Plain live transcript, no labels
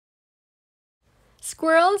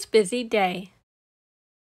Squirrel's busy day.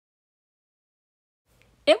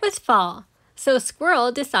 It was fall, so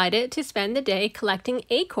Squirrel decided to spend the day collecting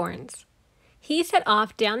acorns. He set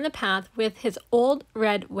off down the path with his old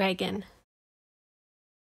red wagon.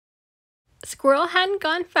 Squirrel hadn't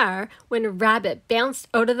gone far when Rabbit bounced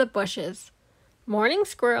out of the bushes. "Morning,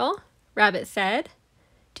 Squirrel," Rabbit said.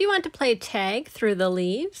 "Do you want to play tag through the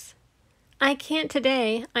leaves?" "I can't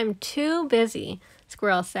today. I'm too busy,"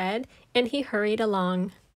 Squirrel said, and he hurried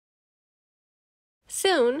along.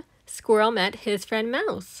 Soon, Squirrel met his friend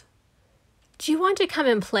Mouse. "Do you want to come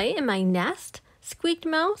and play in my nest?" squeaked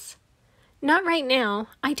Mouse. "Not right now.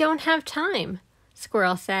 I don't have time,"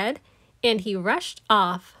 Squirrel said, and he rushed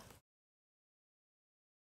off.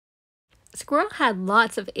 Squirrel had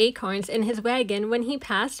lots of acorns in his wagon when he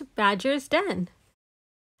passed Badger's den.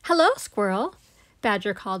 "Hello, Squirrel,"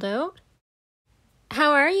 Badger called out.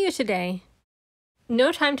 "How are you today?"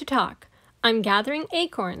 "No time to talk. I'm gathering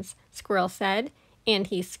acorns," Squirrel said, and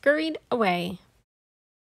he scurried away.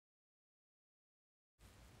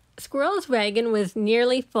 Squirrel's wagon was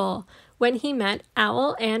nearly full when he met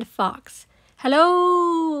Owl and Fox.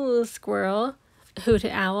 "Hello, Squirrel,"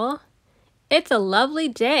 hooted Owl. "It's a lovely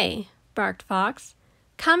day," barked Fox.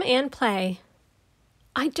 "Come and play."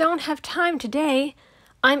 "I don't have time today.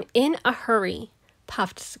 I'm in a hurry,"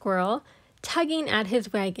 puffed Squirrel, tugging at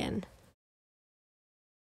his wagon.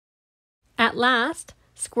 At last,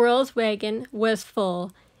 Squirrel's wagon was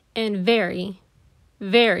full and very,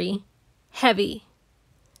 very heavy.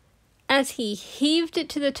 As he heaved it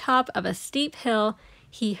to the top of a steep hill,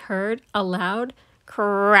 he heard a loud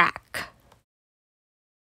crack.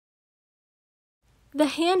 The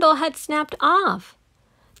handle had snapped off.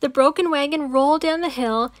 The broken wagon rolled down the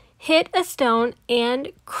hill, hit a stone,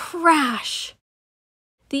 and crash!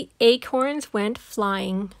 The acorns went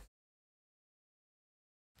flying.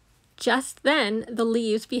 Just then, the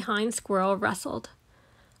leaves behind Squirrel rustled.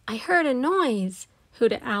 "I heard a noise,"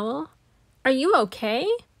 hooted Owl. "Are you okay?"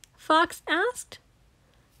 Fox asked.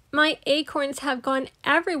 "My acorns have gone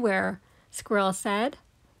everywhere," Squirrel said.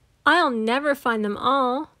 "I'll never find them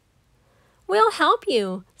all." "We'll help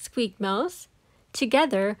you," squeaked Mouse.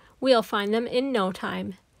 "Together, we'll find them in no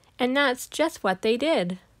time." And that's just what they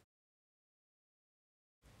did.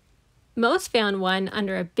 Mouse found one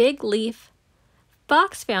under a big leaf.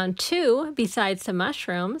 Fox found 2 besides some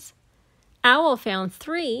mushrooms. Owl found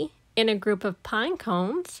 3 in a group of pine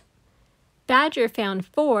cones. Badger found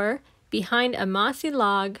 4 behind a mossy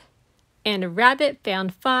log. And Rabbit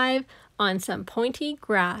found 5 on some pointy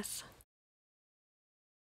grass.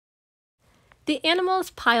 The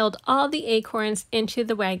animals piled all the acorns into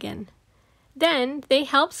the wagon. Then they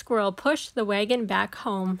helped Squirrel push the wagon back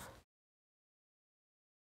home.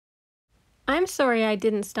 "I'm sorry I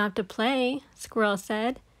didn't stop to play," Squirrel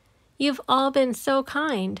said. "You've all been so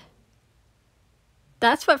kind."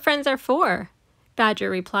 "That's what friends are for," Badger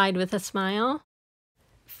replied with a smile.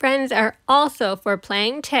 "Friends are also for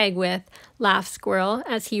playing tag with," laughed Squirrel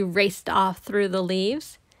as he raced off through the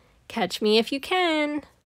leaves. "Catch me if you can."